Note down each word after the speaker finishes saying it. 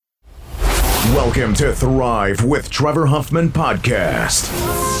Welcome to Thrive with Trevor Huffman podcast.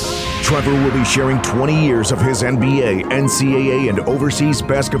 Trevor will be sharing 20 years of his NBA, NCAA, and overseas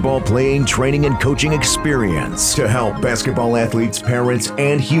basketball playing, training, and coaching experience to help basketball athletes, parents,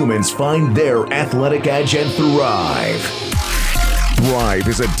 and humans find their athletic edge and thrive. Thrive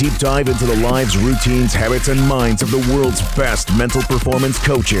is a deep dive into the lives, routines, habits, and minds of the world's best mental performance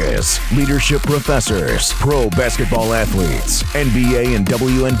coaches, leadership professors, pro basketball athletes, NBA and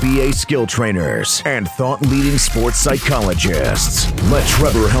WNBA skill trainers, and thought-leading sports psychologists. Let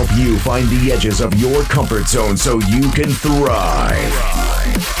Trevor help you find the edges of your comfort zone so you can thrive.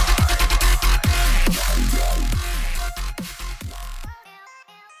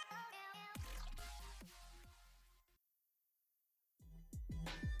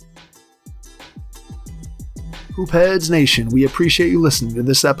 Hoopheads Nation, we appreciate you listening to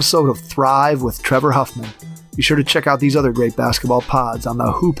this episode of Thrive with Trevor Huffman. Be sure to check out these other great basketball pods on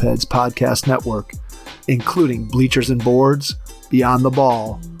the Hoopheads Podcast Network, including Bleachers and Boards, Beyond the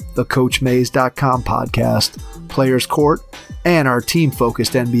Ball, the CoachMaze.com podcast, Players Court, and our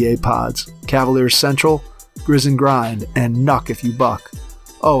team-focused NBA pods, Cavaliers Central, Grizz and Grind, and Nuck If You Buck.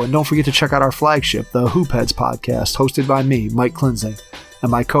 Oh, and don't forget to check out our flagship, the Hoopheads Podcast, hosted by me, Mike Klinzing,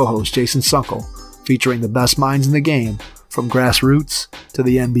 and my co-host, Jason Sunkel, featuring the best minds in the game, from grassroots to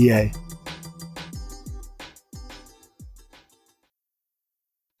the NBA.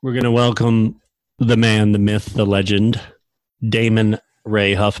 We're going to welcome the man, the myth, the legend, Damon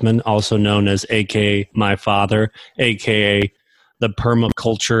Ray Huffman, also known as a.k.a. my father, a.k.a. the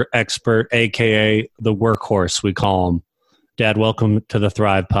permaculture expert, a.k.a. the workhorse, we call him. Dad, welcome to the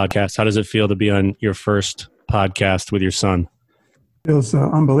Thrive podcast. How does it feel to be on your first podcast with your son? Feels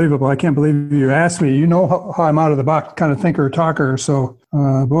unbelievable. I can't believe you asked me. You know how I'm out of the box kind of thinker, talker. So,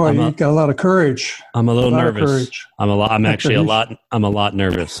 boy, you got a lot of courage. I'm a little nervous. I'm a lot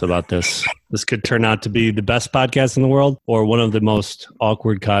nervous about this. This could turn out to be the best podcast in the world or one of the most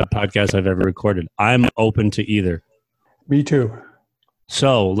awkward podcasts I've ever recorded. I'm open to either. Me too.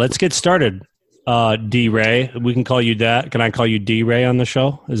 So let's get started. D-Ray, we can call you that. Can I call you D-Ray on the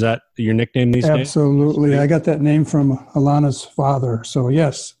show? Is that your nickname these days? Absolutely. I got that name from Alana's father. So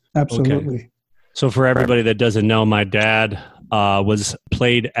yes, absolutely. Okay. So for everybody that doesn't know, my dad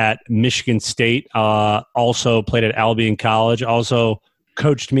played at Michigan State, also played at Albion College, also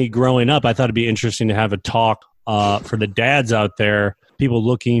coached me growing up. I thought it'd be interesting to have a talk for the dads out there, people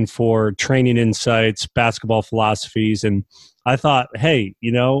looking for training insights, basketball philosophies, and I thought, hey,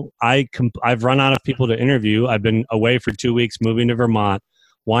 you know, I've run out of people to interview. I've been away for 2 weeks, moving to Vermont.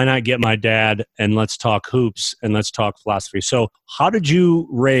 Why not get my dad and let's talk hoops and let's talk philosophy? So how did you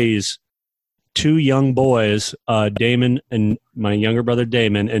raise two young boys, Damon and my younger brother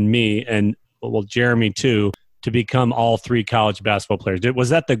Damon and me, and well, Jeremy too, to become all three college basketball players? Was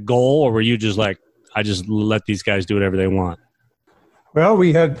that the goal, or were you just like, I just let these guys do whatever they want? Well,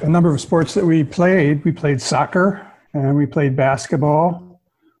 we had a number of sports that we played. We played soccer. And we played basketball.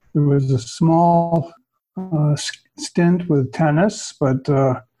 There was a small stint with tennis, but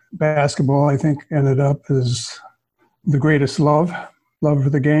basketball, I think, ended up as the greatest love for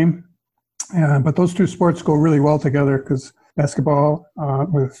the game. But those two sports go really well together because basketball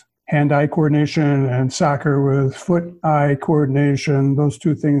with hand-eye coordination and soccer with foot-eye coordination, those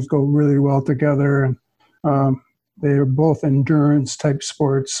two things go really well together. And they are both endurance-type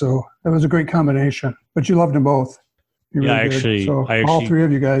sports, so that was a great combination. But you loved them both. I actually all three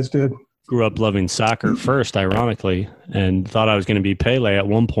of you guys did. Grew up loving soccer first, ironically, and thought I was going to be Pele at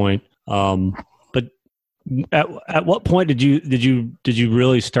one point. But at what point did you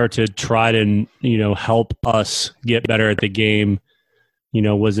really start to try to help us get better at the game? You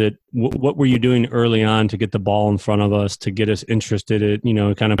know, was it what were you doing early on to get the ball in front of us, to get us interested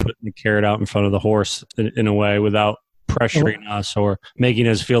in kind of putting the carrot out in front of the horse in a way without pressuring us or making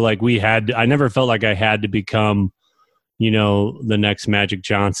us feel like we had? I never felt like I had to become the next Magic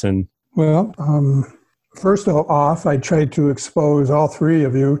Johnson. Well, first off, I tried to expose all three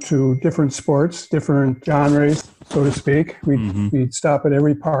of you to different sports, different genres, so to speak. We'd stop at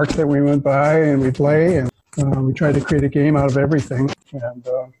every park that we went by and we'd play, and we tried to create a game out of everything. And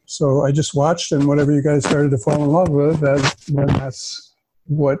so I just watched, and whatever you guys started to fall in love with, that's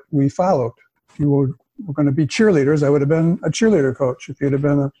what we followed. If you were going to be cheerleaders, I would have been a cheerleader coach. If you'd have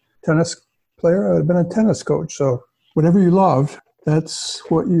been a tennis player, I would have been a tennis coach. So whatever you loved, that's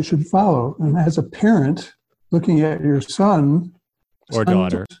what you should follow. And as a parent, looking at your son or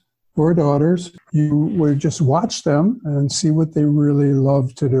daughters, you would just watch them and see what they really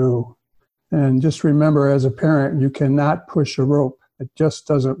love to do. And just remember, as a parent, you cannot push a rope. It just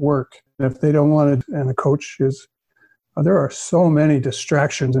doesn't work. If they don't want it, and a coach is, there are so many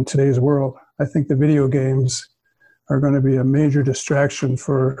distractions in today's world. I think the video games are going to be a major distraction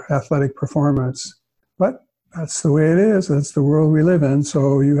for athletic performance. But that's the way it is. That's the world we live in.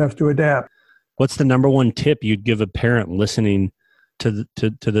 So you have to adapt. What's the number one tip you'd give a parent listening to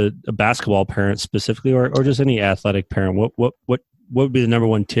a basketball parent specifically, or just any athletic parent? What would be the number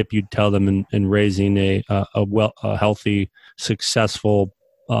one tip you'd tell them in raising a healthy, successful,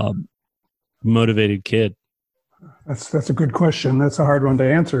 motivated kid? That's a good question. That's a hard one to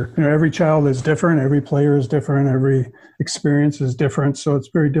answer. Every child is different. Every player is different. Every experience is different. So it's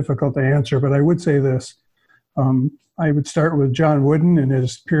very difficult to answer. But I would say this. I would start with John Wooden and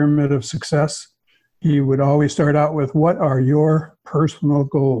his pyramid of success. He would always start out with, what are your personal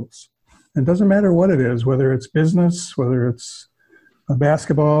goals? It doesn't matter what it is, whether it's business, whether it's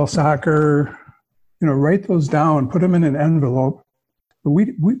basketball, soccer, write those down, put them in an envelope. But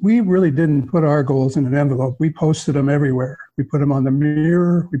we really didn't put our goals in an envelope. We posted them everywhere. We put them on the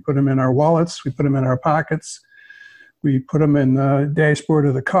mirror. We put them in our wallets. We put them in our pockets. We put them in the dashboard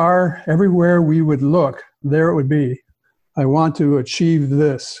of the car. Everywhere we would look, there it would be. I want to achieve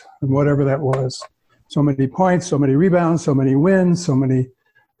this, and whatever that was. So many points, so many rebounds, so many wins, so many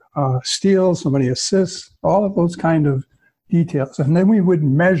steals, so many assists, all of those kind of details. And then we would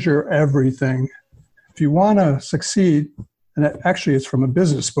measure everything. If you want to succeed, and actually it's from a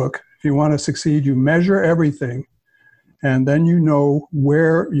business book, if you want to succeed, you measure everything, and then you know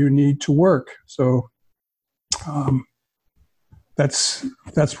where you need to work. So that's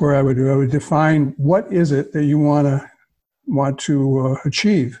where I would define what is it that you want to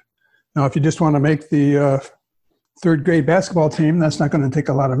achieve. Now, if you just want to make the third grade basketball team, that's not going to take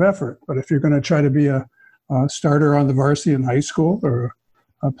a lot of effort. But if you're going to try to be a starter on the varsity in high school or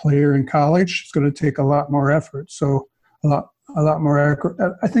a player in college, it's going to take a lot more effort. So a lot more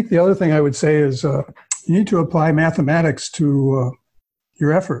accurate. I think the other thing I would say is you need to apply mathematics to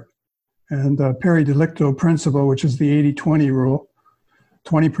your effort. And Perry Delicto principle, which is the 80-20 rule,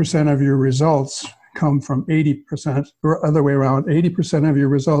 20% of your results come from 80%, or other way around. 80% of your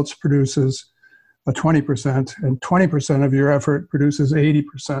results produces a 20%, and 20% of your effort produces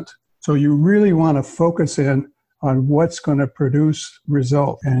 80%. So you really want to focus in on what's going to produce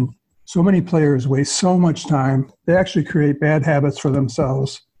result. And so many players waste so much time. They actually create bad habits for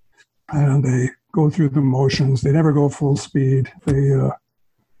themselves, and they go through the motions. They never go full speed. When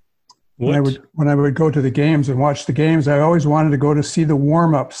I would go to the games and watch the games, I always wanted to go to see the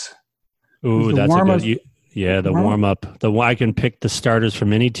warm-ups. Ooh, that's a good. The warm-up. I can pick the starters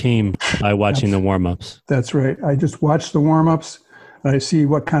from any team by watching the warm-ups. That's right. I just watch the warm-ups, and I see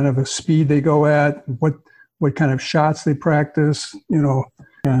what kind of a speed they go at, what kind of shots they practice,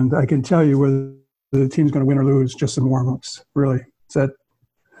 and I can tell you whether the team's going to win or lose just in warm-ups, really.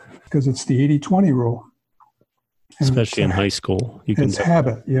 Because it's the 80-20 rule. Especially in high school. It's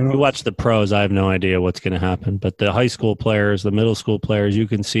habit, You watch the pros, I have no idea what's going to happen. But the high school players, the middle school players, you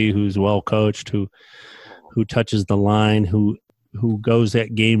can see who's well coached, who touches the line, who goes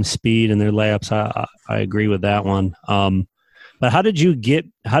at game speed in their layups. I agree with that one. But how did you get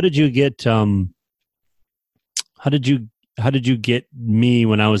me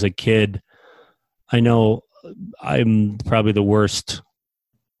when I was a kid? I know I'm probably the worst,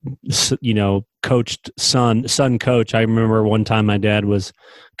 coached son coach. I remember one time my dad was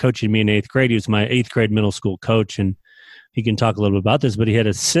coaching me in 8th grade. He was my 8th grade middle school coach, and he can talk a little bit about this, but he had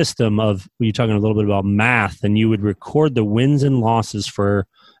a system of, you're talking a little bit about math, and you would record the wins and losses for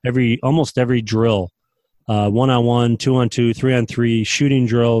almost every drill, 1-on-1, 2-on-2, 3-on-3, shooting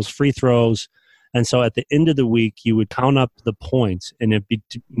drills, free throws. And so at the end of the week, you would count up the points, and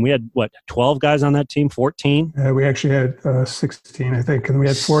we had 12 guys on that team, 14? We actually had 16, I think, and we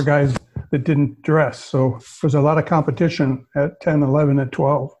had 4 guys that didn't dress. So there's a lot of competition at 10, 11, and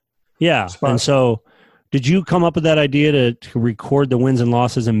 12. Yeah, spots. And so did you come up with that idea to record the wins and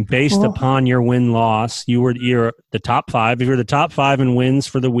losses, and based upon your win-loss, you're the top 5. If you're the top 5 in wins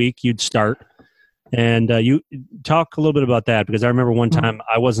for the week, you'd start. And you talk a little bit about that, because I remember one time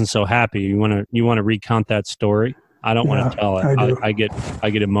I wasn't so happy. You want to recount that story? I don't want to tell it. I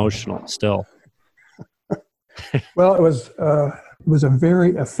get emotional still. Well, it was a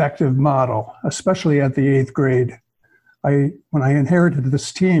very effective model, especially at the 8th grade. When I inherited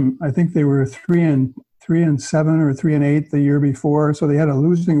this team, I think they were 3-7 or 3-8 the year before, so they had a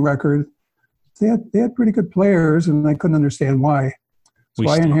losing record. They had pretty good players, and I couldn't understand why. So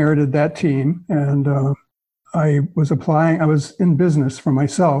I inherited that team, and I was in business for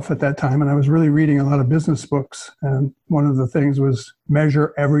myself at that time, and I was really reading a lot of business books. And one of the things was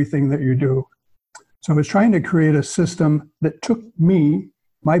measure everything that you do. So I was trying to create a system that took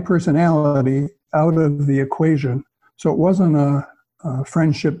my personality, out of the equation. So it wasn't a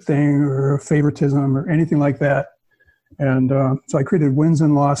friendship thing or favoritism or anything like that. And so I created wins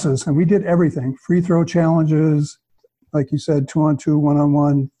and losses, and we did everything: free throw challenges, like you said, 2-on-2,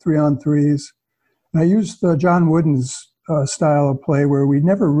 1-on-1, 3-on-3s. And I used John Wooden's style of play, where we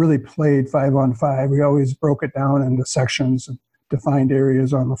never really played 5-on-5. We always broke it down into sections and defined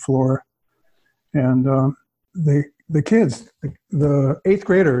areas on the floor. And the kids, the eighth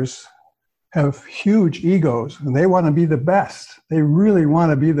graders, have huge egos, and they want to be the best. They really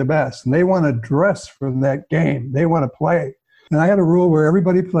want to be the best, and they want to dress for that game. They want to play. And I had a rule where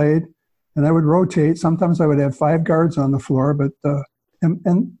everybody played, and I would rotate. Sometimes I would have 5 guards on the floor, but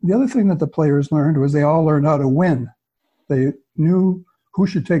and the other thing that the players learned was they all learned how to win. They knew who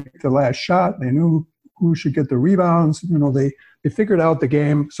should take the last shot. They knew who should get the rebounds. You know, they figured out the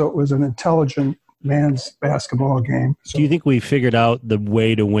game, so it was an intelligent man's basketball game. So, do you think we figured out the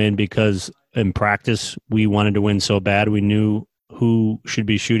way to win because in practice we wanted to win so bad? We knew who should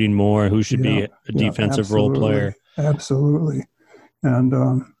be shooting more, who should be a defensive role player. Absolutely.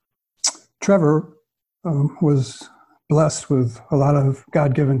 And Trevor was blessed with a lot of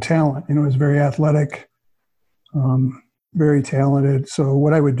God-given talent. You know, he was very athletic, very talented. So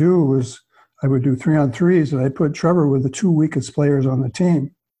what I would do was I would do 3-on-3s, and I put Trevor with the 2 weakest players on the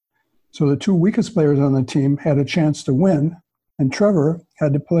team. So the 2 weakest players on the team had a chance to win, and Trevor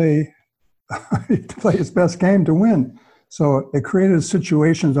had to play his best game to win. So it created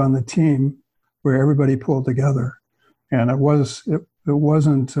situations on the team where everybody pulled together, and it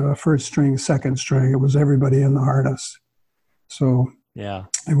wasn't first string, second string. It was everybody in the harness. So yeah,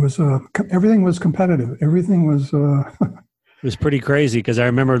 it was everything was competitive. Everything was. It was pretty crazy because I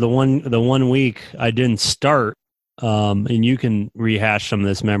remember the one week I didn't start. And you can rehash some of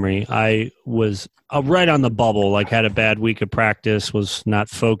this memory. I was right on the bubble, like had a bad week of practice, was not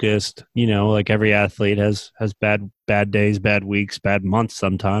focused, you know, like every athlete has bad days, bad weeks, bad months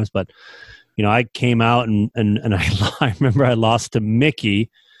sometimes. But, you know, I came out and I remember I lost to Mickey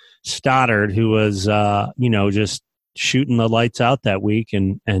Stoddard, who was, you know, just shooting the lights out that week.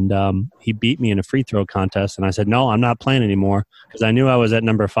 And he beat me in a free throw contest. And I said, no, I'm not playing anymore, because I knew I was at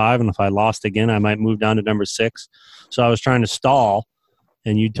number 5. And if I lost again, I might move down to number 6. So I was trying to stall,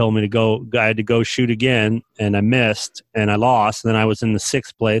 and you told me to go. I had to go shoot again, and I missed, and I lost. And then I was in the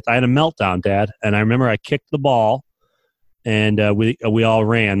 6th place. I had a meltdown, Dad. And I remember I kicked the ball, and we all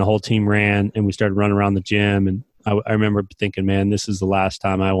ran. The whole team ran, and we started running around the gym. And I remember thinking, man, this is the last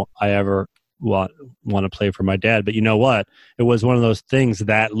time I ever want to play for my dad. But you know what? It was one of those things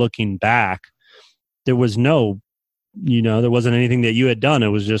that, looking back, there was no, you know, there wasn't anything that you had done. It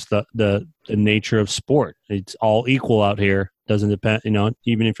was just the nature of sport. It's all equal out here. Doesn't depend, you know,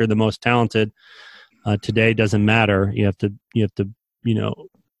 even if you're the most talented, today doesn't matter. You have to, you know,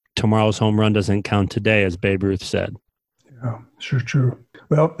 tomorrow's home run doesn't count today, as Babe Ruth said. Yeah, sure, true.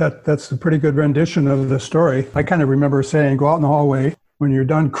 Well, that's a pretty good rendition of the story. I kind of remember saying, go out in the hallway when you're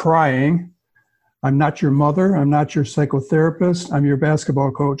done crying. I'm not your mother. I'm not your psychotherapist. I'm your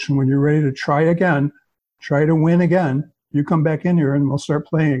basketball coach. And when you're ready to try again, try to win again, you come back in here and we'll start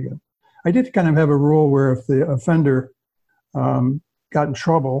playing again. I did kind of have a rule where if the offender got in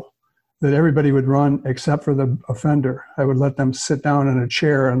trouble, that everybody would run except for the offender. I would let them sit down in a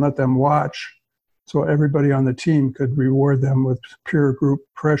chair and let them watch, so everybody on the team could reward them with pure group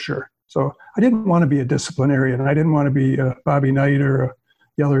pressure. So I didn't want to be a disciplinarian. I didn't want to be a Bobby Knight or a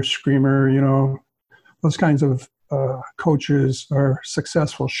yeller screamer. You know, those kinds of coaches are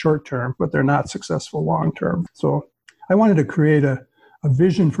successful short term, but they're not successful long term. So I wanted to create a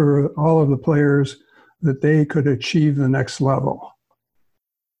vision for all of the players that they could achieve the next level.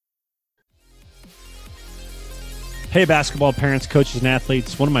 Hey, basketball parents, coaches, and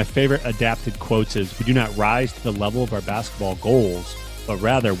athletes. One of my favorite adapted quotes is, we do not rise to the level of our basketball goals, but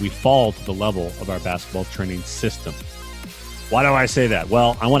rather we fall to the level of our basketball training system. Why do I say that?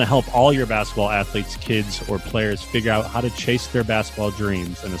 Well, I want to help all your basketball athletes, kids, or players figure out how to chase their basketball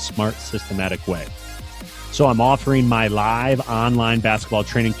dreams in a smart, systematic way. So I'm offering my live online basketball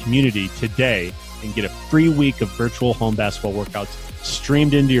training community today, and get a free week of virtual home basketball workouts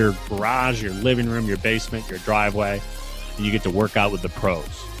streamed into your garage, your living room, your basement, your driveway, and you get to work out with the pros.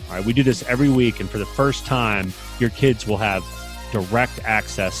 All right, we do this every week, and for the first time, your kids will have direct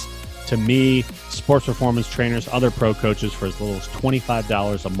access to me, sports performance trainers, other pro coaches for as little as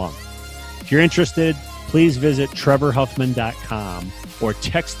 $25 a month. If you're interested, please visit trevorhuffman.com or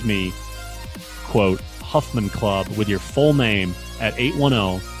text me, quote, Huffman Club with your full name at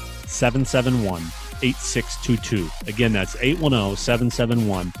 810-771-8622. Again, that's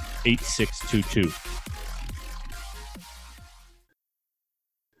 810-771-8622.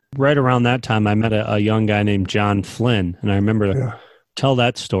 Right around that time, I met a young guy named John Flynn, and I remember Tell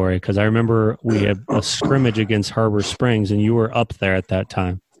that story, because I remember we had a scrimmage against Harbor Springs, and you were up there at that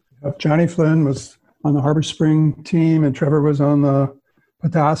time. Johnny Flynn was on the Harbor Spring team, and Trevor was on the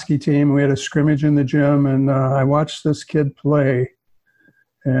Petoskey team. We had a scrimmage in the gym, and I watched this kid play,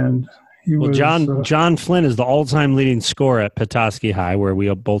 and he was... John Flynn is the all-time leading scorer at Petoskey High, where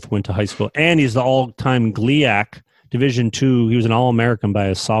we both went to high school, and he's the all-time GLIAC Division II. He was an All-American by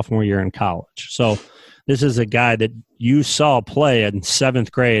his sophomore year in college. So this is a guy that you saw play in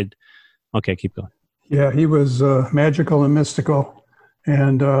 7th grade. Okay, keep going. Yeah, he was magical and mystical.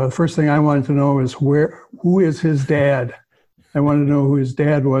 And the first thing I wanted to know is who is his dad? I wanted to know who his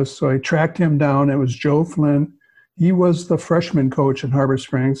dad was. So I tracked him down. It was Joe Flynn. He was the freshman coach in Harbor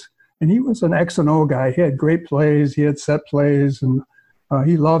Springs. And he was an X and O guy. He had great plays. He had set plays. And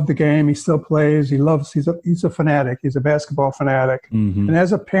he loved the game. He still plays. He's a fanatic. He's a basketball fanatic. Mm-hmm. And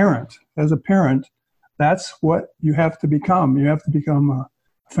as a parent, that's what you have to become. You have to become a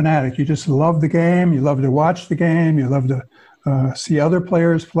fanatic. You just love the game. You love to watch the game. You love to see other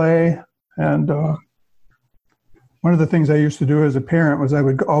players play. And one of the things I used to do as a parent was I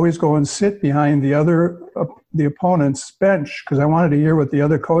would always go and sit behind the opponent's bench, because I wanted to hear what the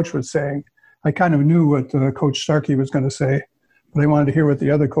other coach was saying. I kind of knew what Coach Starkey was going to say, but I wanted to hear what the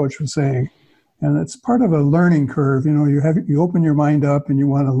other coach was saying. And it's part of a learning curve. You know, you open your mind up and you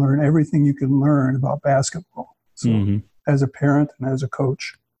want to learn everything you can learn about basketball. So as a parent and as a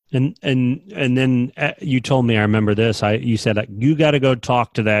coach. And then you told me, I remember this. You said you got to go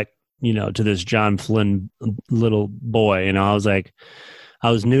talk to that, to this John Flynn little boy. I was like, I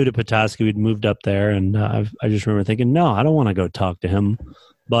was new to Petoskey. We'd moved up there, and I just remember thinking, no, I don't want to go talk to him.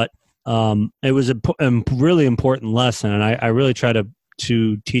 But it was a really important lesson, and I really try to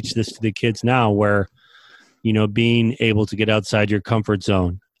teach this to the kids now, where being able to get outside your comfort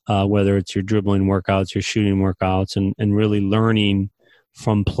zone, whether it's your dribbling workouts, your shooting workouts, and really learning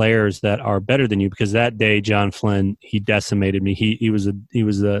from players that are better than you. Because that day, John Flynn, he decimated me. He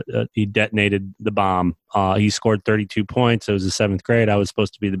detonated the bomb. He scored 32 points. It was the 7th grade. I was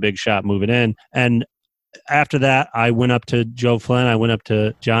supposed to be the big shot moving in. And after that, I went up to Joe Flynn. I went up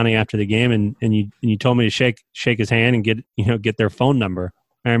to Johnny after the game, and you told me to shake his hand and get their phone number.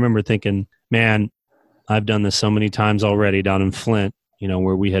 And I remember thinking, man, I've done this so many times already down in Flint,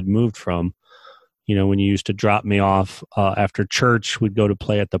 where we had moved from. When you used to drop me off after church, we'd go to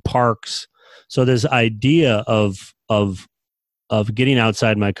play at the parks. So this idea of getting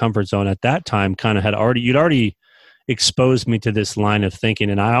outside my comfort zone at that time kind of you'd already exposed me to this line of thinking.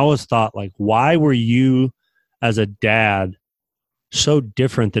 And I always thought, like, why were you as a dad so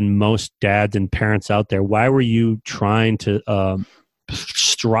different than most dads and parents out there? Why were you trying to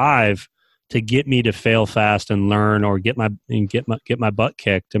strive to get me to fail fast and learn, or get my butt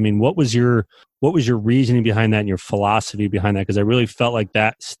kicked? I mean, what was your reasoning behind that and your philosophy behind that? Because I really felt like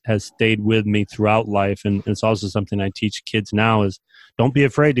that has stayed with me throughout life. And it's also something I teach kids now is don't be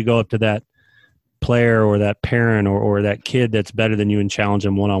afraid to go up to that player or that parent or that kid that's better than you and challenge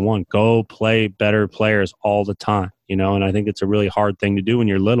them one-on-one. Go play better players all the time, and I think it's a really hard thing to do when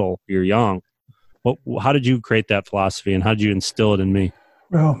you're little, you're young. How did you create that philosophy, and how did you instill it in me?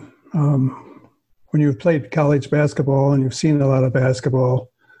 Well, when you've played college basketball and you've seen a lot of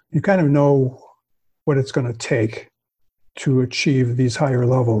basketball, you kind of know what it's going to take to achieve these higher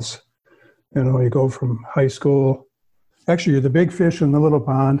levels. You go from high school. Actually, you're the big fish in the little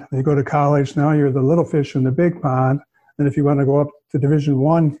pond. You go to college. Now you're the little fish in the big pond. And if you want to go up to Division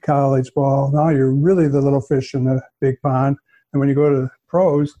I college ball, now you're really the little fish in the big pond. And when you go to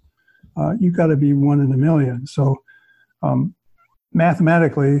pros, you've got to be 1 in a million. So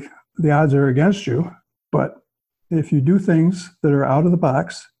mathematically, the odds are against you. But if you do things that are out of the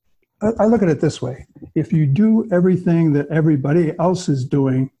box, I look at it this way. If you do everything that everybody else is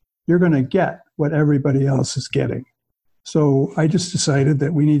doing, you're going to get what everybody else is getting. So I just decided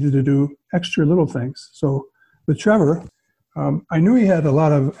that we needed to do extra little things. So with Trevor, I knew he had a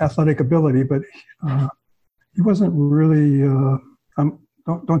lot of athletic ability, but he wasn't really,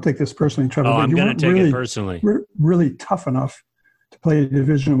 don't take this personally, Trevor. Oh, I'm going to take it personally. Really tough enough to play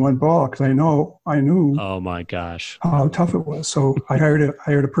Division I ball, because I knew. Oh my gosh, how tough it was. So I hired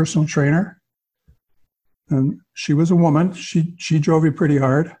a personal trainer, and she was a woman. She drove you pretty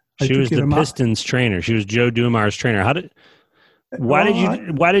hard. She was the Pistons trainer. She was Joe Dumar's trainer.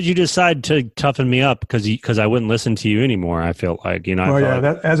 Why did you decide to toughen me up? Because I wouldn't listen to you anymore. I felt like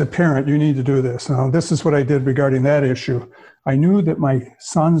as a parent, you need to do this. Now, this is what I did regarding that issue. I knew that my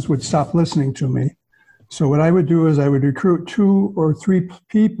sons would stop listening to me. So what I would do is I would recruit 2 or 3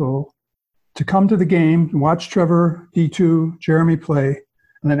 people to come to the game, watch Trevor, D2, Jeremy play,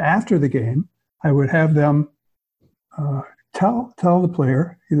 and then after the game, I would have them tell the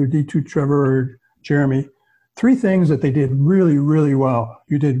player, either D2 Trevor or Jeremy, 3 things that they did really, really well.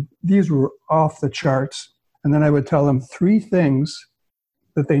 These were off the charts. And then I would tell them 3 things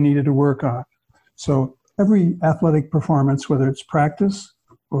that they needed to work on. So every athletic performance, whether it's practice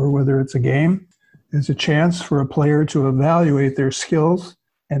or whether it's a game, is a chance for a player to evaluate their skills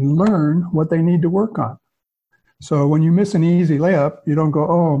and learn what they need to work on. So when you miss an easy layup, you don't go,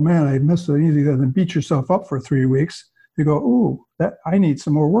 oh man, I missed an easy, and then beat yourself up for 3 weeks. You go, ooh, I need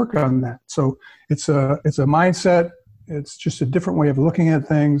some more work on that. So it's a mindset. It's just a different way of looking at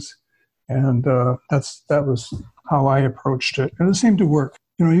things. And that was how I approached it. And it seemed to work.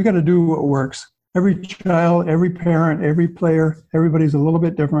 You got to do what works. Every child, every parent, every player, everybody's a little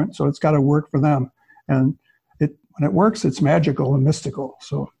bit different. So it's got to work for them. And when it works, it's magical and mystical.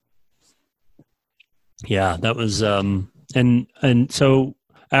 So. Yeah, that was, and so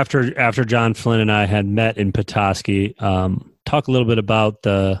after John Flynn and I had met in Petoskey, talk a little bit about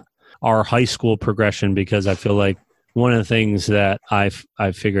our high school progression, because I feel like one of the things that I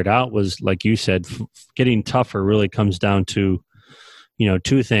figured out was, like you said, getting tougher really comes down to,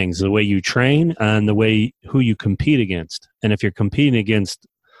 2 things: the way you train and who you compete against. And if you're competing against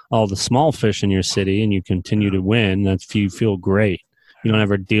all the small fish in your city and you continue to win, you feel great. You don't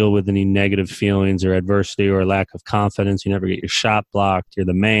ever deal with any negative feelings or adversity or lack of confidence. You never get your shot blocked. You're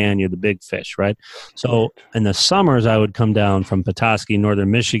the man. You're the big fish, right? So in the summers, I would come down from Petoskey,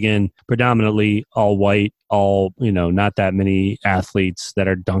 northern Michigan, predominantly all white, not that many athletes that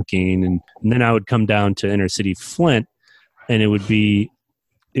are dunking. And then I would come down to inner city Flint, and it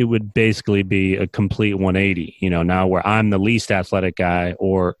would basically be a complete 180, now where I'm the least athletic guy,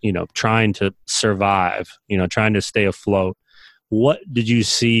 or, trying to survive, trying to stay afloat. What did you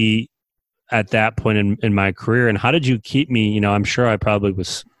see at that point in my career, and how did you keep me? I'm sure I probably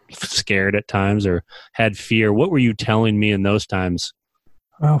was scared at times or had fear. What were you telling me in those times?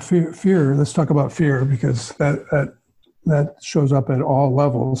 Well, fear. Let's talk about fear, because that shows up at all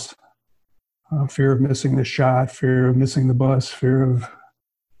levels. Fear of missing the shot, fear of missing the bus, fear of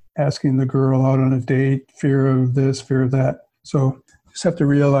asking the girl out on a date, fear of this, fear of that. So you just have to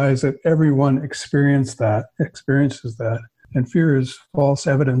realize that everyone experiences that. And fear is false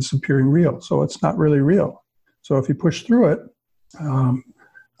evidence appearing real. So it's not really real. So if you push through it,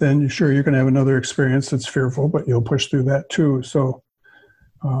 then you're going to have another experience that's fearful, but you'll push through that too. So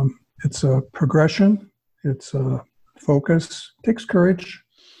it's a progression. It's a focus. It takes courage.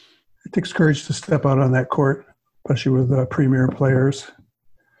 It takes courage to step out on that court, especially with premier players.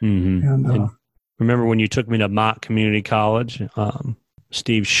 Mm-hmm. And remember when you took me to Mott Community College,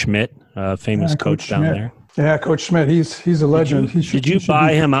 Steve Schmidt, famous coach down there. Yeah, Coach Schmidt, he's a legend. Did you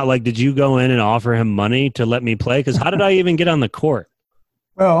buy him out? Like, did you go in and offer him money to let me play? Because how did I even get on the court?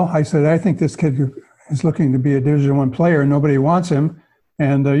 Well, I said, I think this kid is looking to be a Division I player. Nobody wants him,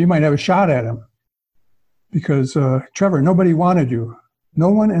 and you might have a shot at him. Because, Trevor, nobody wanted you. No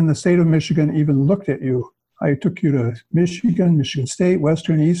one in the state of Michigan even looked at you. I took you to Michigan State,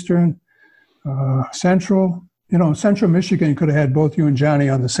 Western, Eastern, Central. Central Michigan could have had both you and Johnny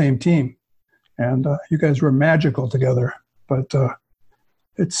on the same team. And you guys were magical together. But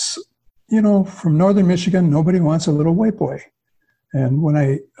it's, from northern Michigan, nobody wants a little white boy. And when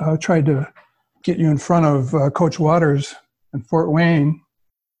I tried to get you in front of Coach Waters in Fort Wayne,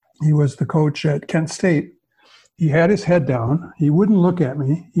 he was the coach at Kent State. He had his head down. He wouldn't look at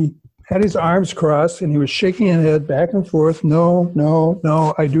me. He had his arms crossed, and he was shaking his head back and forth.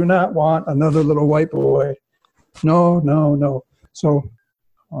 No, I do not want another little white boy. No. So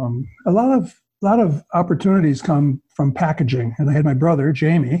a lot of opportunities come from packaging. And I had my brother,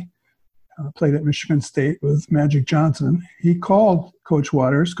 Jamie, played at Michigan State with Magic Johnson. He called Coach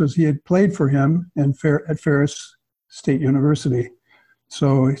Waters because he had played for him at Ferris State University.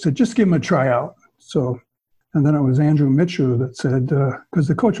 So he said, just give him a tryout. And then it was Andrew Mitchell that said, because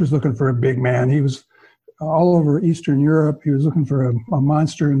the coach was looking for a big man. He was all over Eastern Europe. He was looking for a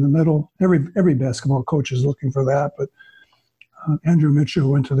monster in the middle. Every basketball coach is looking for that. But Andrew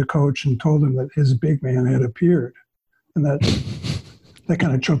Mitchell went to the coach and told him that his big man had appeared. And that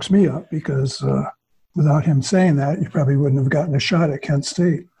kind of chokes me up, because without him saying that, you probably wouldn't have gotten a shot at Kent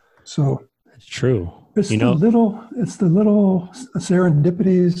State. So it's true. It's the little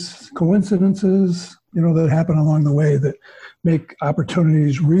serendipities, coincidences, that happen along the way that make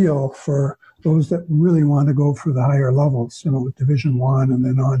opportunities real for those that really want to go for the higher levels, with Division I and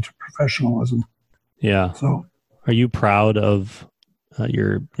then on to professionalism. Yeah. So, are you proud of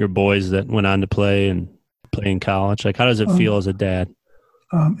your boys that went on to play in college? Like, how does it feel as a dad?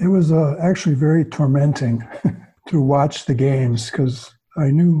 It was actually very tormenting to watch the games, because I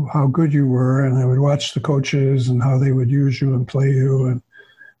knew how good you were, and I would watch the coaches and how they would use you and play you. And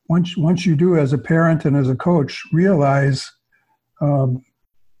once you do, as a parent and as a coach, realize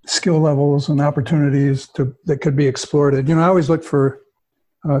skill levels and opportunities that could be exploited. I always look for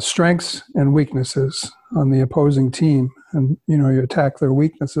strengths and weaknesses on the opposing team, and you attack their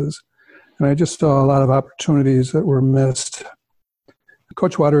weaknesses. And I just saw a lot of opportunities that were missed.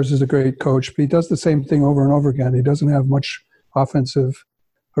 Coach Waters is a great coach, but he does the same thing over and over again. He doesn't have much offensive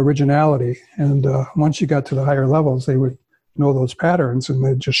originality. And once you got to the higher levels, they would know those patterns and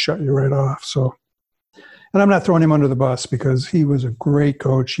they'd just shut you right off. So, and I'm not throwing him under the bus because he was a great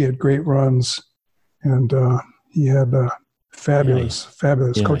coach. He had great runs, and he had fabulous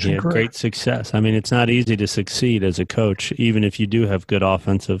coaching career. Great success. I mean, it's not easy to succeed as a coach, even if you do have good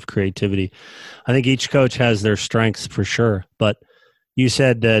offensive creativity. I think each coach has their strengths for sure. But you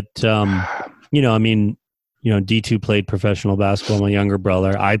said that, D2 played professional basketball, my younger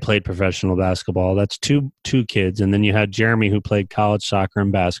brother. I played professional basketball. That's two kids. And then you had Jeremy, who played college soccer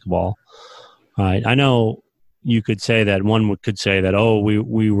and basketball. Right. I know you could say that could say that, oh,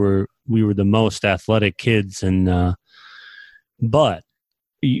 we were the most athletic kids. But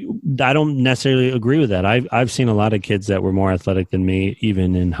I don't necessarily agree with that. I've seen a lot of kids that were more athletic than me,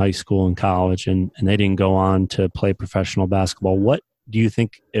 even in high school and college, and they didn't go on to play professional basketball. What do you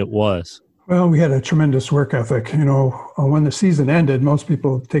think it was? Well, we had a tremendous work ethic. When the season ended, most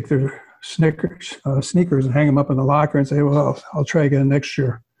people take their sneakers and hang them up in the locker and say, well, I'll try again next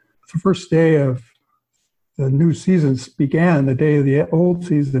year. The first day of the new season began, the day of the old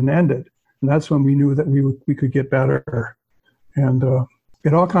season ended. And that's when we knew that we could get better. And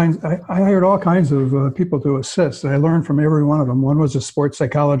I hired all kinds of people to assist. I learned from every one of them. One was a sports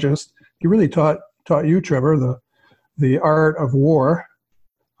psychologist. He really taught you, Trevor, the art of war,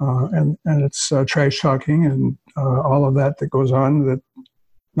 and it's trash talking and all of that goes on, that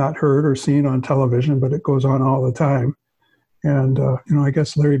not heard or seen on television, but it goes on all the time. And I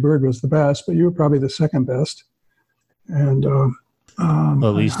guess Larry Bird was the best, but you were probably the second best. And well,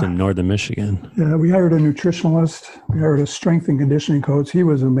 at least in northern Michigan. Yeah, we hired a nutritionalist. We hired a strength and conditioning coach. He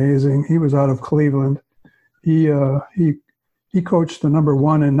was amazing. He was out of Cleveland. He coached the number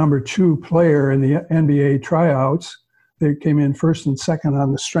 1 and number 2 player in the NBA tryouts. They came in first and second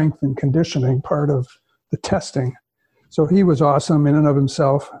on the strength and conditioning part of the testing. So he was awesome in and of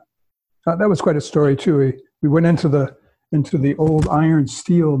himself. That was quite a story too. We went into the old iron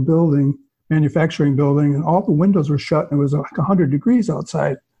steel manufacturing building, and all the windows were shut, and it was like 100 degrees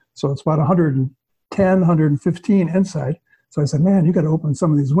outside. So it's about 110, 115 inside. So I said, man, you got to open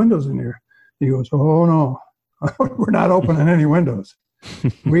some of these windows in here. He goes, oh, no, we're not opening any windows.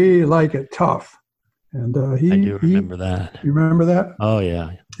 We like it tough. And I do remember that. You remember that? Oh,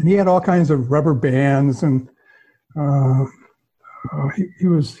 yeah. And he had all kinds of rubber bands, and he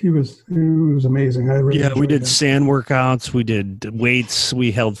was amazing. We did sand workouts. We did weights.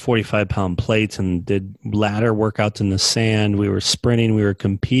 We held 45-pound plates and did ladder workouts in the sand. We were sprinting. We were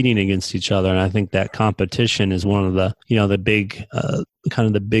competing against each other. And I think that competition is one of the, the big, kind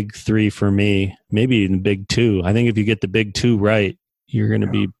of the big 3 for me, maybe even the big 2. I think if you get the big 2 right, you're going to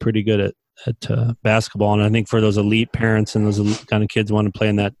be pretty good at basketball. And I think for those elite parents and those kind of kids want to play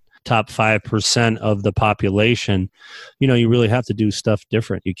in that top 5% of the population, you really have to do stuff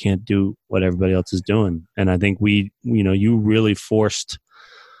different. You can't do what everybody else is doing. And I think you really forced,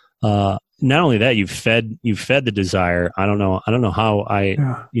 not only that, you fed the desire. I don't know how I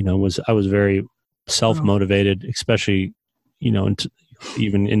was very self-motivated, especially,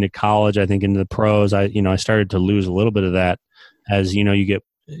 even into college. I think into the pros, I started to lose a little bit of that as, you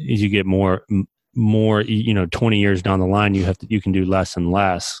get more, 20 years down the line, you can do less and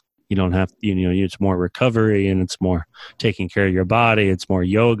less. You don't have, it's more recovery and it's more taking care of your body. It's more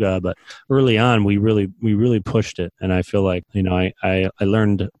yoga. But early on, we really pushed it. And I feel like, I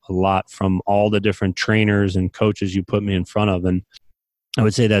learned a lot from all the different trainers and coaches you put me in front of. And I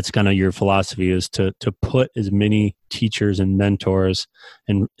would say that's kind of your philosophy, is to put as many teachers and mentors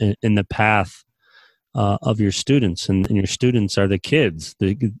in the path of your students, and your students are the kids.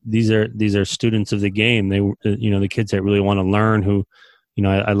 These are students of the game. They, the kids that really want to learn. Who,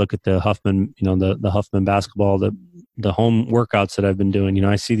 I look at the Huffman, the Huffman basketball, the home workouts that I've been doing.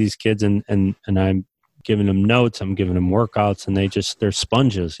 I see these kids, and I'm giving them notes. I'm giving them workouts, and they're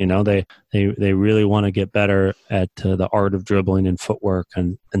sponges. They really want to get better at the art of dribbling and footwork,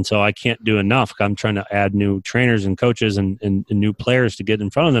 and so I can't do enough. I'm trying to add new trainers and coaches and new players to get in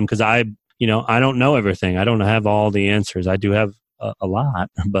front of them, because I don't know everything. I don't have all the answers. I do have a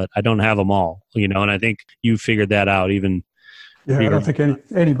lot, but I don't have them all, and I think you figured that out even. Yeah, I don't think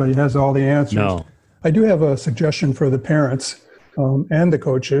anybody has all the answers. No. I do have a suggestion for the parents. and the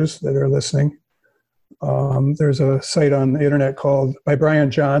coaches that are listening. There's a site on the internet by Brian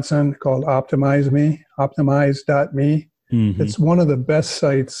Johnson called optimize.me. It's one of the best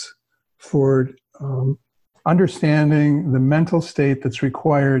sites for understanding the mental state that's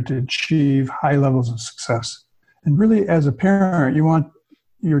required to achieve high levels of success. And really, as a parent, you want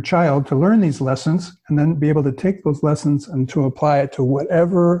your child to learn these lessons and then be able to take those lessons and to apply it to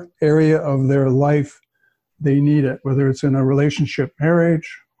whatever area of their life they need it, whether it's in a relationship,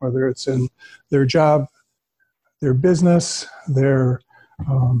 marriage, whether it's in their job, their business,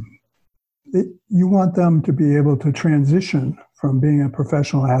 you want them to be able to transition from being a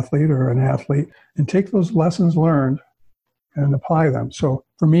professional athlete or an athlete and take those lessons learned and apply them. So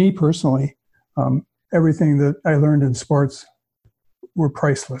for me personally, everything that I learned in sports were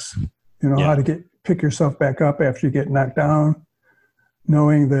priceless. How to pick yourself back up after you get knocked down,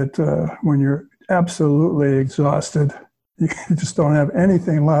 knowing that when you're absolutely exhausted, you just don't have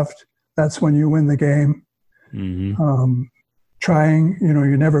anything left. That's when you win the game. Mm-hmm. Trying, you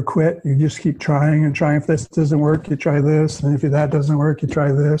never quit. You just keep trying and trying. If this doesn't work, you try this. And if that doesn't work, you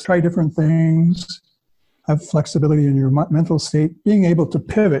try this. Try different things. Have flexibility in your mental state. Being able to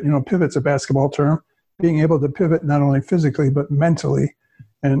pivot. Pivot's a basketball term. Being able to pivot not only physically, but mentally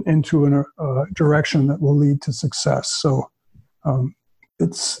and into a direction that will lead to success. So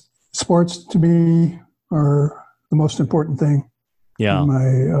it's sports to me are the most important thing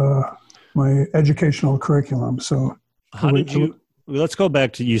in my educational curriculum. So how did you, let's go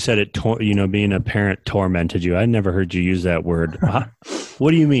back to, you said it, being a parent tormented you. I never heard you use that word.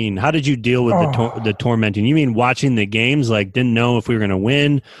 What do you mean? How did you deal with the tormenting? You mean watching the games, like didn't know if we were going to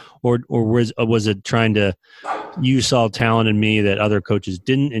win, or was it trying to, you saw talent in me that other coaches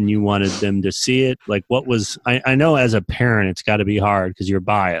didn't and you wanted them to see it? Like what was, I know as a parent, it's got to be hard because you're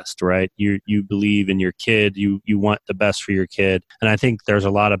biased, right? You believe in your kid, you want the best for your kid. And I think there's a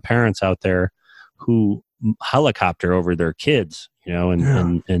lot of parents out there who helicopter over their kids, and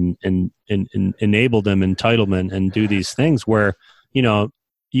enable them entitlement and do these things where,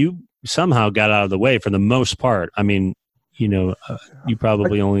 you somehow got out of the way for the most part. I mean, you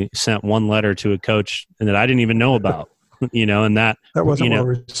probably only sent one letter to a coach and that I didn't even know about, and that wasn't well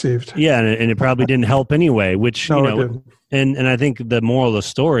received. Yeah. And it probably didn't help anyway, which, it didn't. And I think the moral of the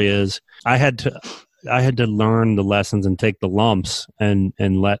story is I had to learn the lessons and take the lumps and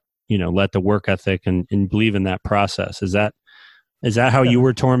let the work ethic and believe in that process. Is that how you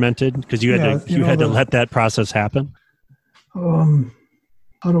were tormented? Because you had to let that process happen?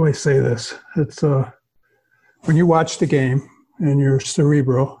 How do I say this? It's when you watch the game and you're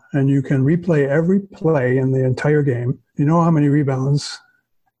cerebral and you can replay every play in the entire game, you know how many rebounds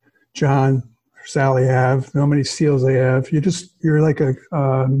John or Sally have, how many steals they have. You're like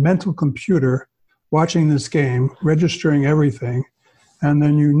a mental computer watching this game, registering everything. And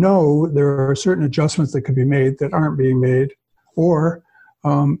then there are certain adjustments that could be made that aren't being made, or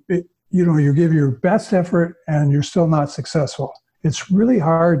you give your best effort and you're still not successful. It's really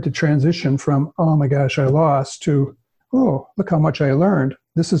hard to transition from, oh my gosh, I lost, to, oh, look how much I learned.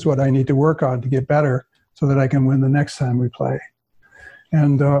 This is what I need to work on to get better so that I can win the next time we play.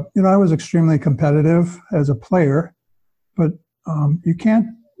 And, I was extremely competitive as a player, but you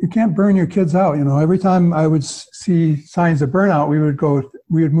can't burn your kids out. Every time I would see signs of burnout, we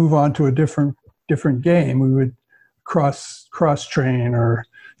would move on to a different game. We would cross train, or,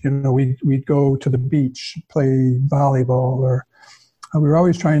 we'd go to the beach, play volleyball, or we were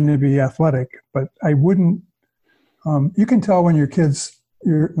always trying to be athletic, but I wouldn't, you can tell when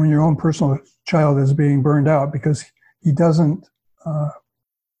when your own personal child is being burned out because he doesn't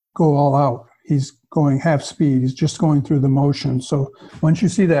go all out. He's going half speed. He's just going through the motion. So once you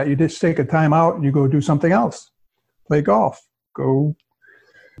see that, you just take a time out and you go do something else. Play golf. Go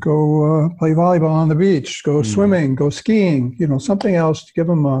play volleyball on the beach. Go swimming. Go skiing. Something else to give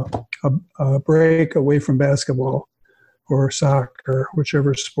them a break away from basketball or soccer,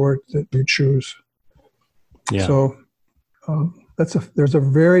 whichever sport that you choose. Yeah. So there's a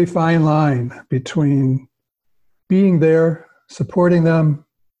very fine line between being there, supporting them,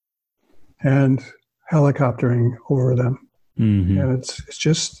 and helicoptering over them. Mm-hmm. And it's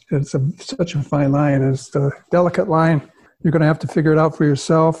such a fine line. It's a delicate line. You're going to have to figure it out for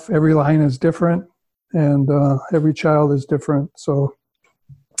yourself. Every line is different, and every child is different. So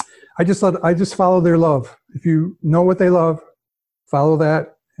I just follow their love. If you know what they love, follow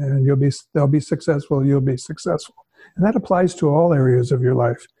that, and they'll be successful. You'll be successful, and that applies to all areas of your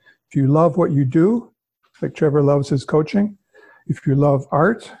life. If you love what you do, like Trevor loves his coaching. If you love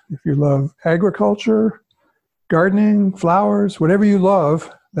art, if you love agriculture, gardening, flowers, whatever you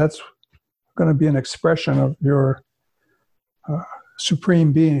love, that's going to be an expression of your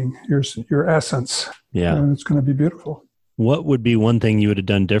supreme being, your essence. Yeah. And it's going to be beautiful. What would be one thing you would have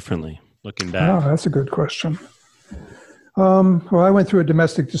done differently, looking back? Oh, that's a good question. Well, I went through a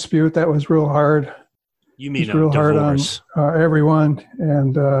domestic dispute. That was real hard. You mean a real divorce? Hard on everyone.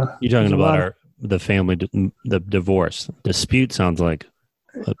 And you're talking about the family, the divorce. Dispute sounds like.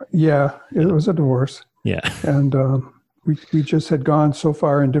 Yeah, it was a divorce. Yeah. And we just had gone so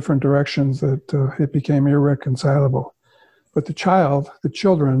far in different directions that it became irreconcilable. But the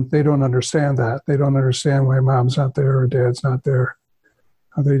children, they don't understand that. They don't understand why mom's not there or dad's not there.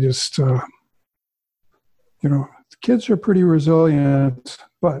 They just, kids are pretty resilient,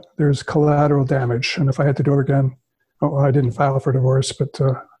 but there's collateral damage. And if I had to do it again, I didn't file for divorce, but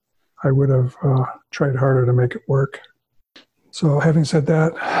I would have tried harder to make it work. So having said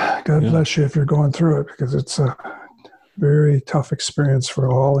that, God bless you if you're going through it, because it's a very tough experience for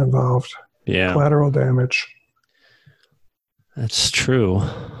all involved. Yeah. Collateral damage. That's true.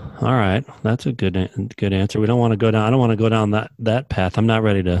 All right. That's a good answer. We don't want to go down. I don't want to go down that path. I'm not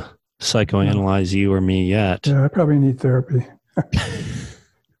ready to psychoanalyze you or me yet. Yeah, I probably need therapy.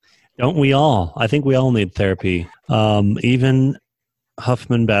 Don't we all? I think we all need therapy. Even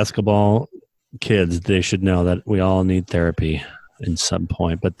Huffman basketball kids, they should know that we all need therapy in some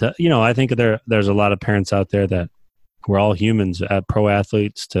point. But I think there's a lot of parents out there that we're all humans, pro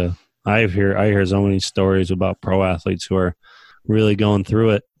athletes. I hear so many stories about pro athletes who are really going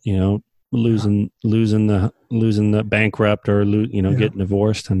through it. Losing the bankrupt or getting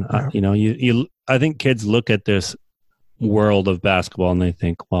divorced, and I think kids look at this world of basketball and they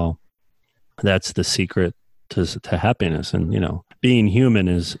think, well, that's the secret to happiness, and being human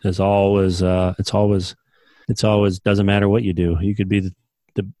is always it's always doesn't matter what you do. You could be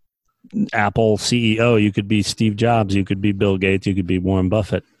the Apple CEO, you could be Steve Jobs, you could be Bill Gates, you could be Warren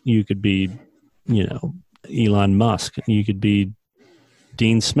Buffett, you could be Elon Musk, you could be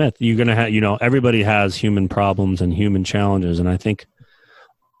Dean Smith. You're going to have, everybody has human problems and human challenges. And I think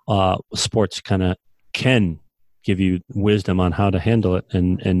sports can give you wisdom on how to handle it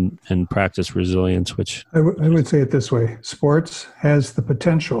and practice resilience, which I would say it this way. Sports has the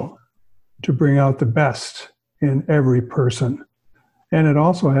potential to bring out the best in every person. And it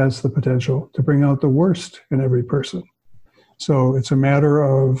also has the potential to bring out the worst in every person. So it's a matter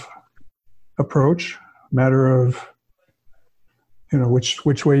of approach, matter of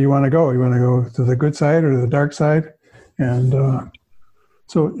which way you want to go. You want to go to the good side or to the dark side. And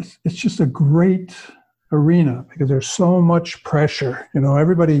so it's just a great arena because there's so much pressure.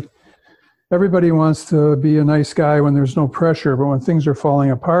 Everybody wants to be a nice guy when there's no pressure, but when things are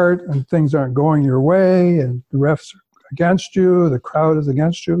falling apart and things aren't going your way and the refs are against you, the crowd is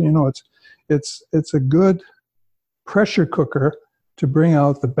against you, it's a good pressure cooker to bring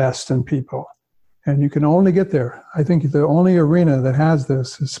out the best in people. And you can only get there. I think the only arena that has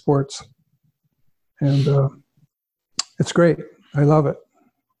this is sports. And it's great. I love it.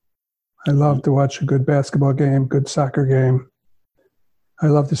 I love to watch a good basketball game, good soccer game. I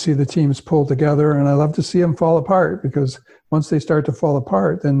love to see the teams pull together, and I love to see them fall apart, because once they start to fall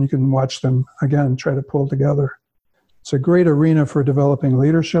apart, then you can watch them again try to pull together. It's a great arena for developing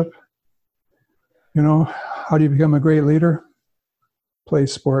leadership. How do you become a great leader? Play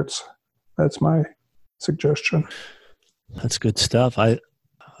sports. That's my suggestion. That's good stuff. I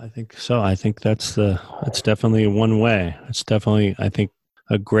think so. I think that's definitely one way. It's definitely, I think,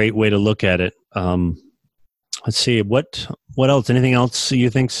 a great way to look at it. Let's see, what else? Anything else you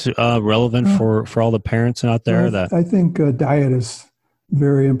think's relevant for all the parents out there? I think diet is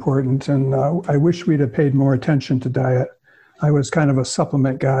very important, and I wish we'd have paid more attention to diet. I was kind of a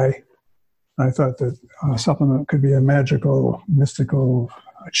supplement guy. I thought that supplement could be a magical, mystical,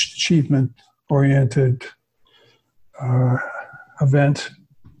 achievement-oriented event,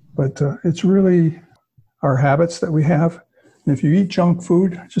 but it's really our habits that we have. And if you eat junk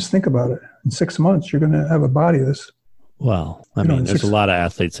food, just think about it. In 6 months, you're going to have a body that's... Well, there's a lot of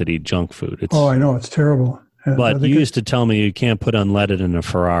athletes that eat junk food. I know, it's terrible. But you used to tell me you can't put unleaded in a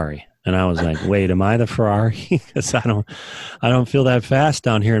Ferrari. And I was like, wait, am I the Ferrari? Because I don't feel that fast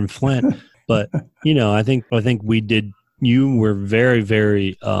down here in Flint. But, I think we did... You were very,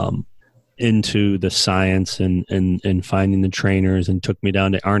 very into the science and finding the trainers, and took me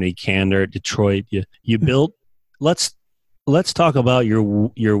down to Arnie Kander at Detroit. You built... Let's talk about your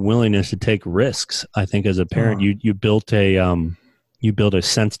willingness to take risks. I think as a parent, you built a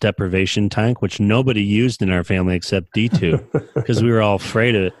sense deprivation tank, which nobody used in our family except D2 because we were all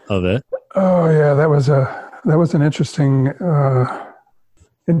afraid of it. Oh yeah, that was an interesting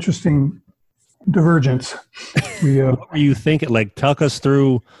divergence. What were you thinking? Like, talk us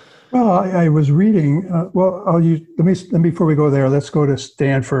through Well, I was reading. Let me before we go there. Let's go to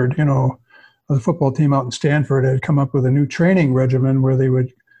Stanford. The football team out in Stanford had come up with a new training regimen where they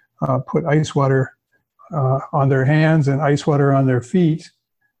would put ice water on their hands and ice water on their feet.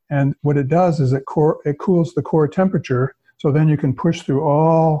 And what it does is it cools the core temperature, so then you can push through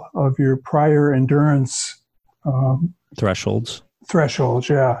all of your prior endurance thresholds.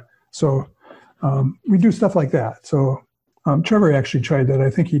 Yeah. So we do stuff like that. So Trevor actually tried that. I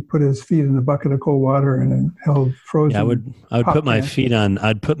think he put his feet in a bucket of cold water and then held frozen. Yeah, I would put my feet on.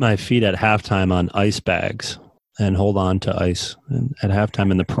 I'd put my feet at halftime on ice bags and hold on to ice and at halftime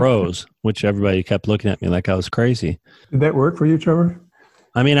in the pros, which everybody kept looking at me like I was crazy. Did that work for you, Trevor?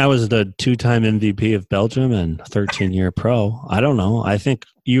 I mean, I was the 2-time MVP of Belgium and 13-year pro. I don't know. I think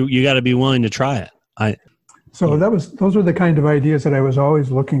you got to be willing to try it. Those were the kind of ideas that I was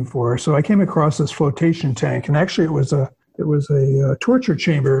always looking for. So I came across this flotation tank, and actually it was a torture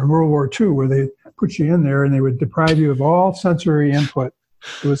chamber in World War II where they put you in there and they would deprive you of all sensory input.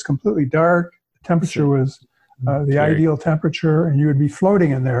 It was completely dark. The temperature was the ideal temperature, and you would be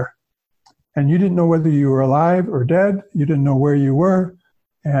floating in there. And you didn't know whether you were alive or dead. You didn't know where you were.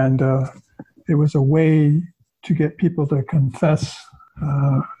 And it was a way to get people to confess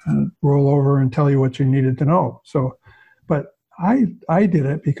and roll over and tell you what you needed to know. So, but I did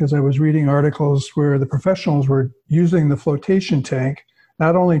it because I was reading articles where the professionals were using the flotation tank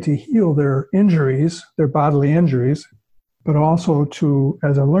not only to heal their injuries, their bodily injuries, but also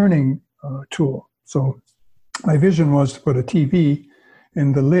as a learning tool. So my vision was to put a TV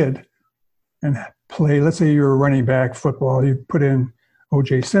in the lid and play. Let's say you're a running back football. You put in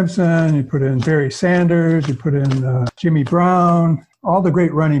O.J. Simpson, you put in Barry Sanders, you put in Jimmy Brown, all the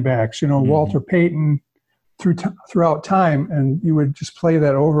great running backs, Walter Payton, throughout time, and you would just play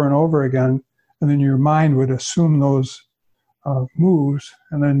that over and over again, and then your mind would assume those moves,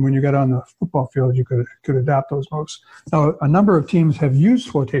 and then when you got on the football field, you could adopt those moves. Now, a number of teams have used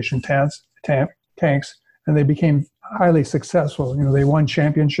flotation tanks, and they became highly successful. They won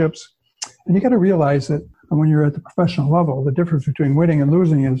championships, and you got to realize that when you're at the professional level, the difference between winning and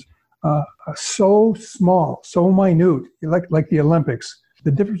losing is so small, so minute, like the Olympics.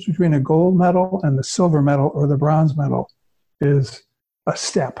 The difference between a gold medal and the silver medal or the bronze medal is a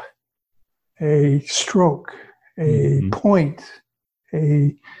step, a stroke, a point,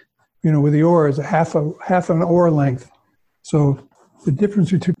 with the oar is a half an oar length. So the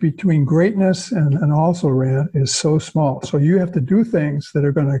difference between greatness and also ran is so small. So you have to do things that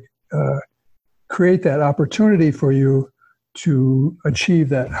are going to create that opportunity for you to achieve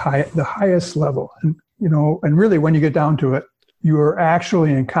the highest level. And, and really when you get down to it, you are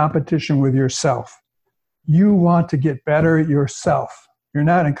actually in competition with yourself. You want to get better yourself. You're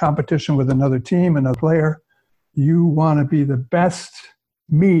not in competition with another team, another player. You want to be the best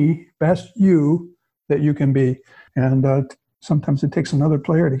you that you can be. And sometimes it takes another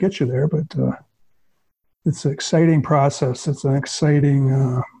player to get you there, but it's an exciting process. It's an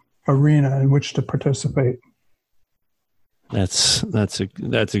exciting arena in which to participate. That's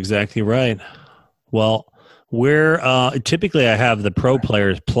exactly right. Well, typically I have the pro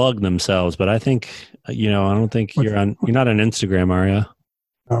players plug themselves, but I think I don't think you're not on Instagram, are you?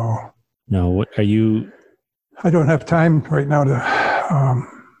 No. What are you? I don't have time right now to.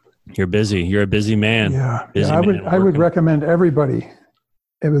 You're busy. You're a busy man. Yeah. I would recommend everybody,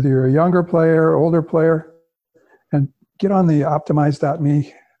 whether you're a younger player, older player, and get on the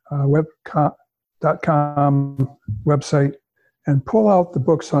optimize.me web.com website and pull out the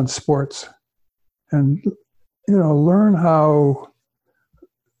books on sports and learn how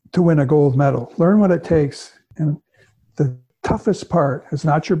to win a gold medal. Learn what it takes. And the toughest part is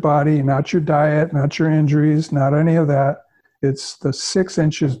not your body, not your diet, not your injuries, not any of that. It's the 6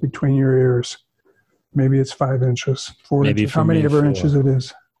 inches between your ears. Maybe it's 5 inches, 4 Maybe inches. How many ever inches it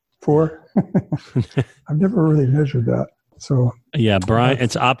is? 4? I've never really measured that. So yeah, Brian,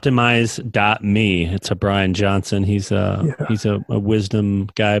 it's optimize.me. It's a Brian Johnson. He's a wisdom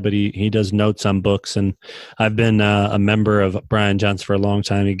guy, but he does notes on books. And I've been a member of Brian Johnson for a long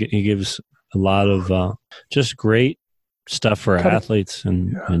time. He gives a lot of just great stuff for athletes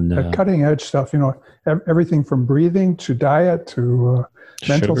and cutting edge stuff. Everything from breathing to diet to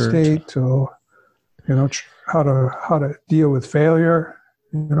mental state to how to deal with failure.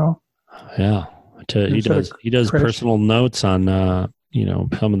 Yeah. He does personal notes on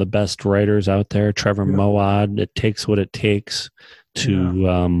some of the best writers out there. Trevor Moawad. It takes what it takes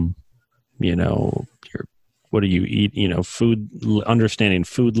to what do you eat? Food, understanding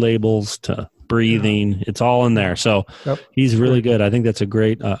food labels to breathing. Yeah. It's all in there. So he's really good. I think that's a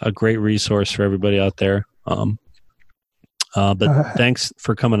great resource for everybody out there. But thanks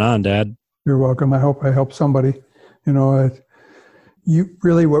for coming on, Dad. You're welcome. I hope I helped somebody. You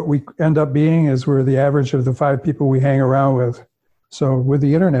really, what we end up being is we're the average of the 5 people we hang around with. So with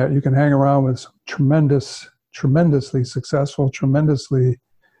the internet, you can hang around with tremendously successful, tremendously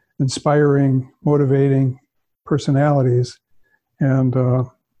inspiring, motivating personalities. And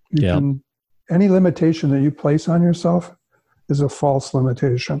any limitation that you place on yourself is a false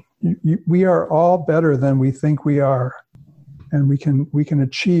limitation. We are all better than we think we are. And we can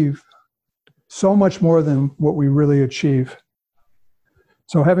achieve so much more than what we really achieve.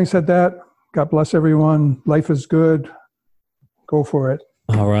 So having said that, God bless everyone. Life is good. Go for it.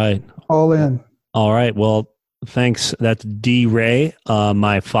 All right. All in. All right. Well, thanks. That's D. Ray,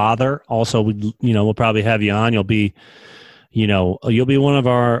 my father. Also, we'll probably have you on. You'll be one of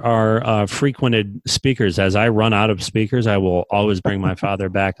our frequented speakers. As I run out of speakers, I will always bring my father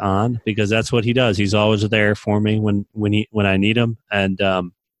back on, because that's what he does. He's always there for me when I need him, and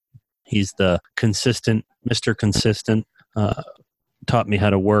he's the consistent, Mr. Consistent. Taught me how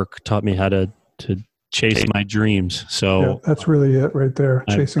to work. Taught me how to chase my dreams. So that's really it right there.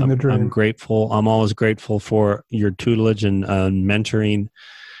 Chasing the dream. I'm grateful. I'm always grateful for your tutelage and mentoring.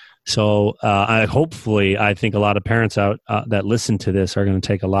 So I think a lot of parents out that listen to this are going to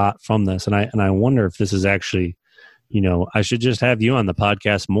take a lot from this. And I wonder if this is actually, I should just have you on the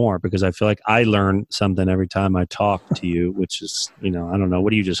podcast more, because I feel like I learn something every time I talk to you, which is, I don't know.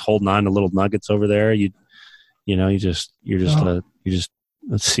 What are you just holding on to little nuggets over there? You're just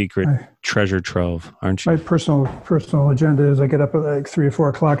a secret treasure trove, aren't you? My personal agenda is I get up at like 3 or 4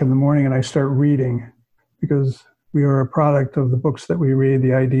 o'clock in the morning and I start reading, because we are a product of the books that we read,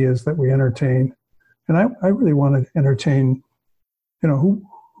 the ideas that we entertain. And I really want to entertain, who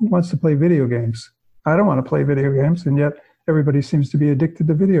wants to play video games? I don't want to play video games, and yet everybody seems to be addicted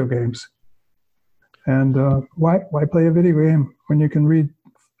to video games. And why play a video game when you can read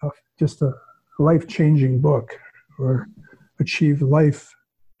just a life-changing book, or achieve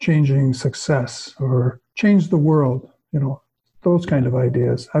life-changing success, or change the world, those kind of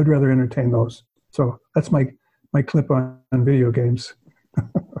ideas. I'd rather entertain those. So that's my clip on video games.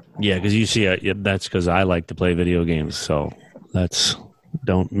 Yeah, because you see, that's because I like to play video games. So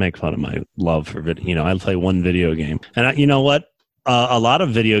don't make fun of my love for video. I play one video game. And you know what? A lot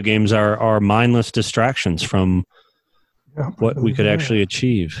of video games are mindless distractions from what we could actually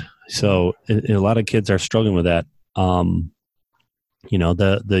achieve. So a lot of kids are struggling with that. We're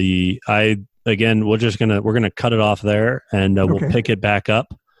gonna cut it off there, and we'll pick it back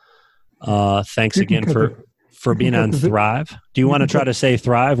up. Thanks again for being on Thrive. Do you want to try to say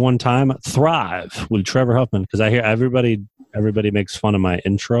Thrive one time? Thrive with Trevor Huffman, because I hear everybody makes fun of my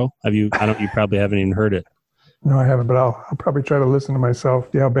intro. You probably haven't even heard it. No, I haven't, but I'll probably try to listen to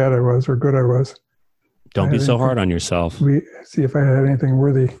myself, see how bad I was or good I was. Don't be so hard on yourself. See if I had anything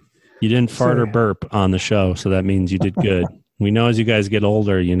worthy. You didn't fart or burp on the show, so that means you did good. We know as you guys get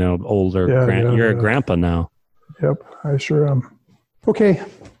older, you're a grandpa now. Yep, I sure am. Okay.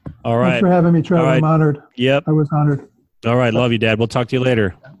 All right. Thanks for having me, Trevor. Right. I'm honored. Yep. I was honored. All right. Love you, Dad. We'll talk to you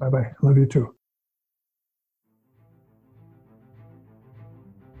later. Bye-bye. Love you too.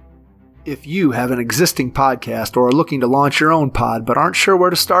 If you have an existing podcast or are looking to launch your own pod but aren't sure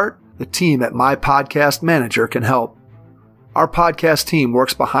where to start, the team at My Podcast Manager can help. Our podcast team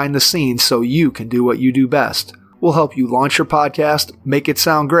works behind the scenes so you can do what you do best. We'll help you launch your podcast, make it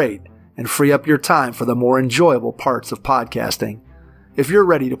sound great, and free up your time for the more enjoyable parts of podcasting. If you're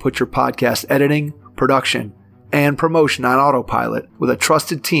ready to put your podcast editing, production, and promotion on autopilot with a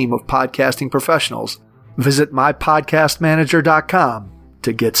trusted team of podcasting professionals, visit mypodcastmanager.com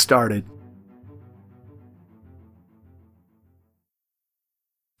to get started.